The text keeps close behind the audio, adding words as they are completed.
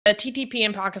TTP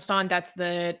in Pakistan, that's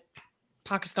the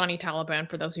Pakistani Taliban,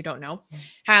 for those who don't know,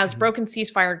 has broken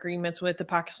ceasefire agreements with the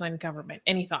Pakistani government.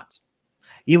 Any thoughts?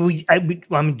 I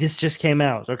mean, this just came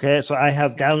out, okay? So I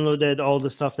have downloaded all the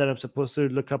stuff that I'm supposed to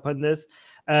look up on this,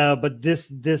 but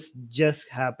this just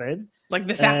happened. Like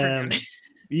this afternoon.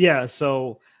 Yeah,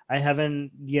 so I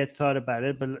haven't yet thought about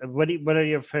it, but what are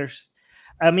your first...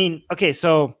 I mean, okay,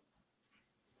 so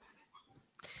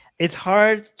it's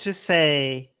hard to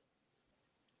say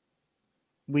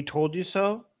we told you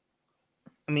so.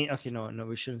 I mean, okay, no,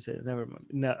 we shouldn't say it. Never mind.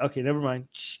 No, okay, never mind.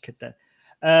 Shh, cut that.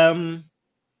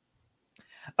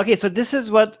 Okay, so this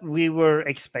is what we were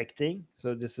expecting.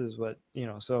 So this is what,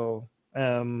 so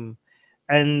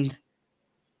and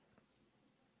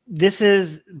this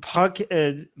is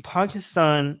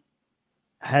Pakistan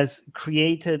has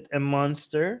created a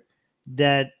monster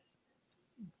that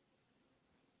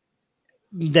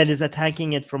is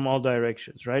attacking it from all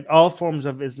directions, right? All forms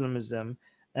of Islamism,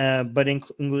 but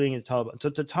including the Taliban. So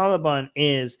the Taliban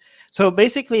is, so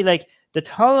basically, like, the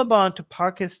Taliban to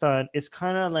Pakistan is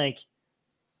kind of like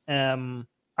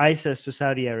ISIS to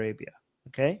Saudi Arabia.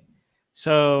 Okay,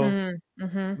 so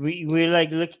we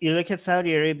you look at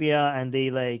Saudi Arabia, and they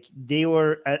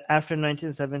were after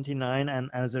 1979, and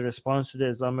as a response to the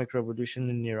Islamic Revolution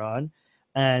in Iran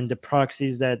and the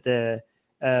proxies that the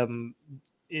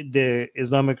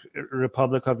Islamic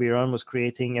Republic of Iran was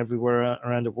creating everywhere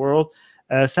around the world.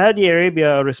 Saudi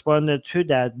Arabia responded to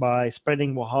that by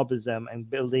spreading Wahhabism and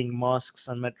building mosques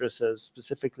and madrasas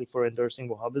specifically for endorsing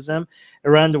Wahhabism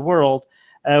around the world,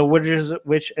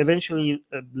 which eventually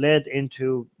led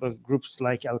into groups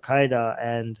like Al-Qaeda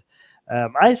and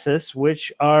ISIS,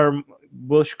 which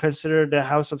consider the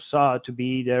House of Saud to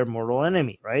be their mortal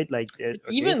enemy, right? Like,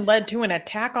 even led to an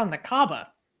attack on the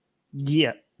Kaaba.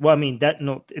 Yeah. Well, I mean,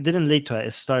 it didn't lead to it.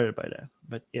 It started by that.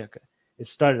 But yeah, okay. It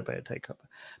started by a takeover.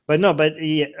 But no, but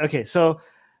yeah, okay. So,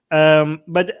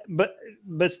 but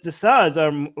the Sauds are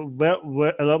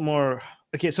a lot more.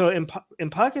 Okay, so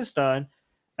in Pakistan,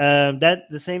 that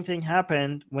the same thing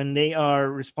happened when they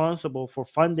are responsible for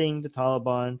funding the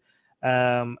Taliban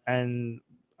and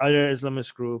other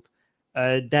Islamist group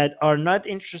that are not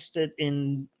interested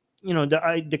in,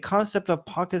 the concept of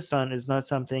Pakistan is not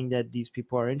something that these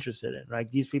people are interested in,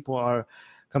 right? These people are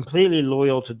completely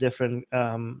loyal to different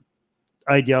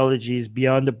ideologies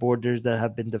beyond the borders that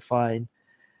have been defined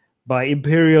by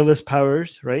imperialist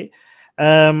powers, right?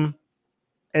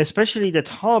 Especially the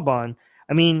Taliban.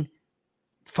 I mean,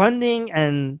 funding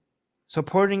and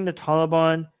supporting the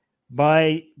Taliban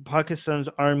by Pakistan's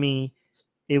army,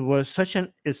 is such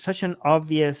an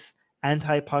obvious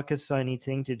anti-Pakistani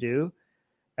thing to do,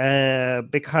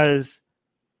 because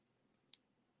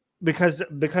the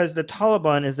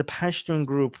Taliban is the Pashtun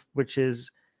group,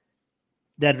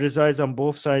 that resides on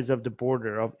both sides of the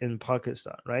border in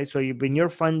Pakistan, right? So when you're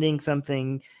funding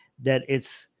something that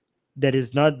is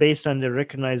not based on the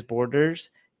recognized borders,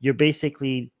 you're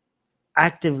basically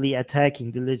actively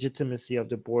attacking the legitimacy of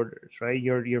the borders, right?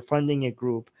 You're funding a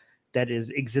group that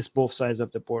exists both sides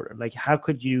of the border. Like, how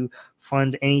could you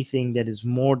fund anything that is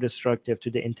more destructive to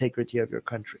the integrity of your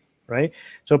country, right?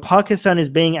 So Pakistan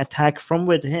is being attacked from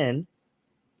within,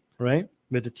 right,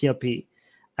 with the TLP,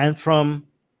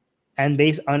 and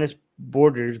based on its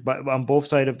borders, on both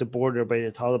sides of the border, by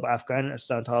the Taliban,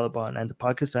 Afghanistan Taliban, and the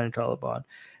Pakistani Taliban.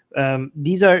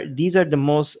 These are the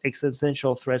most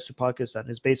existential threats to Pakistan.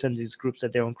 It's based on these groups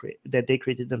that they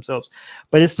created themselves.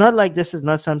 But it's not like this is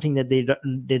not something that they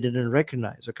didn't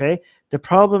recognize. Okay, the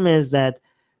problem is that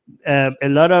a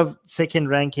lot of second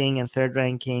ranking and third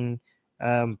ranking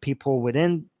people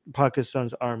within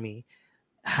Pakistan's army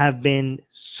have been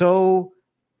so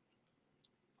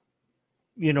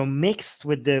mixed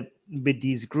with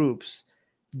these groups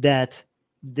that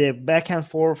the back and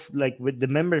forth, like with the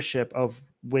membership of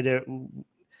whether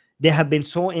they have been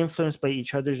so influenced by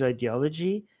each other's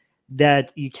ideology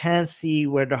that you can't see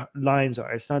where the lines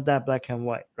are. It's not that black and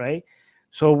white, right?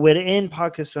 So within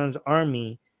Pakistan's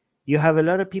army, you have a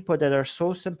lot of people that are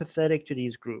so sympathetic to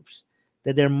these groups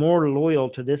that they're more loyal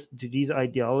to these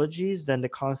ideologies than the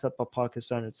concept of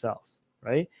Pakistan itself,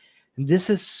 right? And this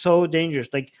is so dangerous.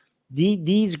 Like,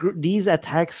 these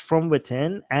attacks from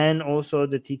within, and also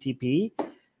the TTP,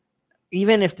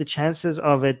 even if the chances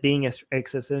of it being an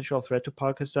existential threat to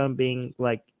Pakistan being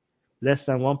like less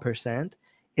than 1%,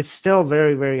 it's still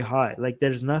very, very high. Like,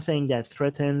 there's nothing that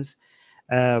threatens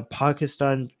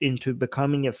Pakistan into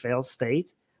becoming a failed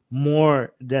state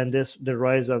more than the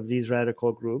rise of these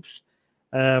radical groups.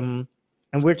 And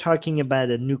we're talking about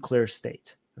a nuclear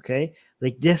state, okay?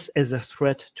 Like, this is a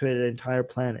threat to the entire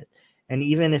planet. And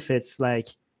even if it's like,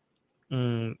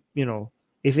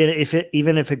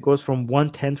 even if it goes from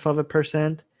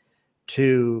 1/10%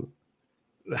 to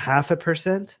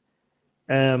 0.5%,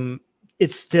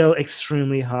 it's still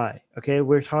extremely high. Okay,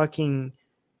 we're talking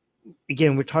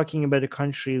about a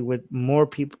country with more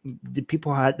people, the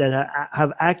people that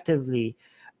have actively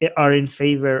are in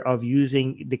favor of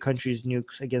using the country's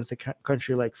nukes against a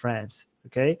country like France.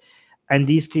 Okay, and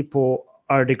these people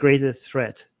are the greatest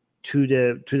threat to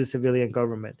the civilian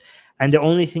government. And the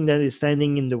only thing that is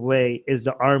standing in the way is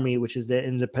the army, which is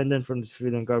independent from the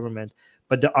civilian government.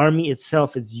 But the army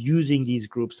itself is using these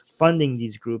groups, funding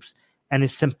these groups, and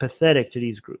is sympathetic to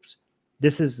these groups.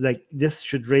 This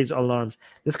should raise alarms.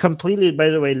 This completely, by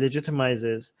the way,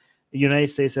 legitimizes the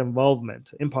United States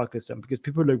involvement in Pakistan, because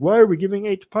people are like, why are we giving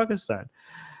aid to Pakistan?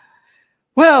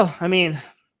 Well, I mean,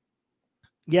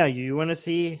 yeah, you want to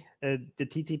see the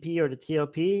TTP or the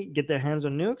TLP get their hands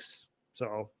on nukes?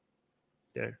 So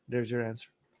there's your answer.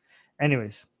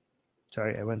 Anyways,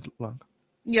 sorry, I went long.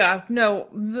 Yeah, no,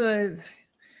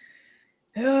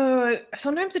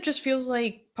 sometimes it just feels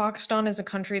like Pakistan is a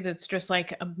country that's just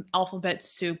like an alphabet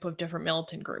soup of different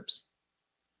militant groups.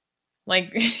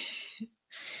 Like,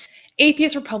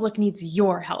 Atheist Republic needs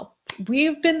your help.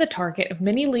 We've been the target of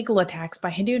many legal attacks by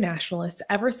Hindu nationalists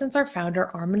ever since our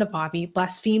founder, Armin Navabi,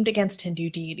 blasphemed against Hindu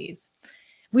deities.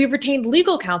 We have retained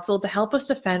legal counsel to help us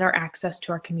defend our access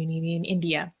to our community in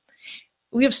India.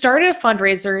 We have started a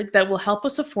fundraiser that will help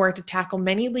us afford to tackle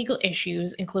many legal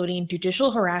issues, including judicial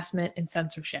harassment and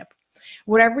censorship.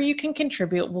 Whatever you can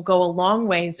contribute will go a long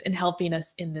ways in helping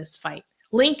us in this fight.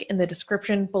 Link in the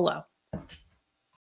description below.